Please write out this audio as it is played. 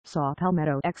Saw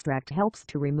palmetto extract helps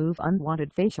to remove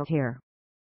unwanted facial hair.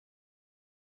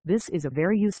 This is a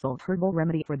very useful herbal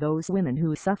remedy for those women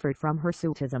who suffer from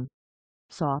hirsutism.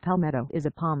 Saw palmetto is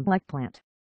a palm-like plant.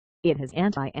 It has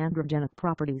anti-androgenic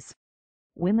properties.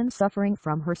 Women suffering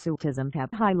from hirsutism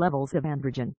have high levels of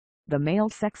androgen, the male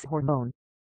sex hormone.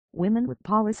 Women with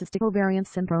polycystic ovarian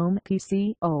syndrome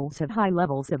 (PCOS) have high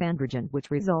levels of androgen,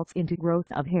 which results into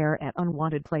growth of hair at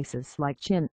unwanted places like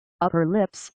chin, upper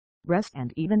lips, breast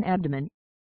and even abdomen.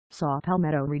 Saw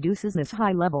palmetto reduces this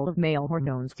high level of male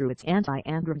hormones through its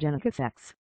anti-androgenic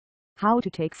effects. How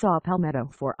to take saw palmetto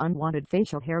for unwanted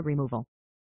facial hair removal.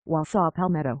 While saw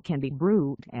palmetto can be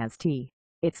brewed as tea,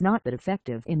 it's not that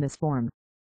effective in this form.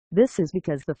 This is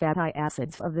because the fatty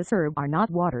acids of this herb are not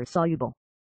water-soluble.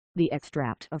 The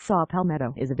extract of saw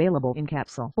palmetto is available in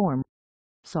capsule form.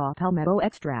 Saw palmetto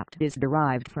extract is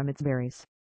derived from its berries.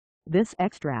 This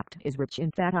extract is rich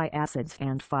in fatty acids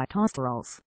and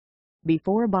phytosterols.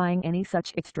 Before buying any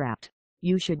such extract,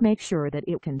 you should make sure that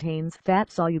it contains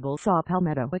fat-soluble saw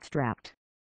palmetto extract.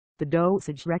 The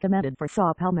dosage recommended for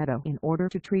saw palmetto in order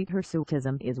to treat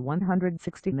hirsutism is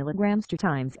 160 mg 2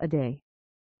 times a day.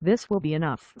 This will be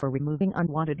enough for removing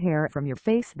unwanted hair from your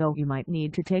face, though you might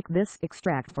need to take this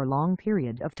extract for a long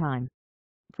period of time.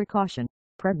 Precaution: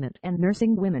 pregnant and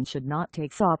nursing women should not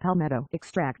take saw palmetto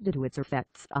extract due to its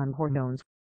effects on hormones.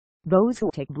 Those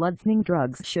who take blood-thinning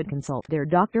drugs should consult their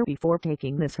doctor before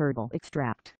taking this herbal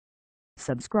extract.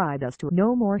 Subscribe us to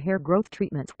know more hair growth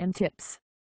treatments and tips.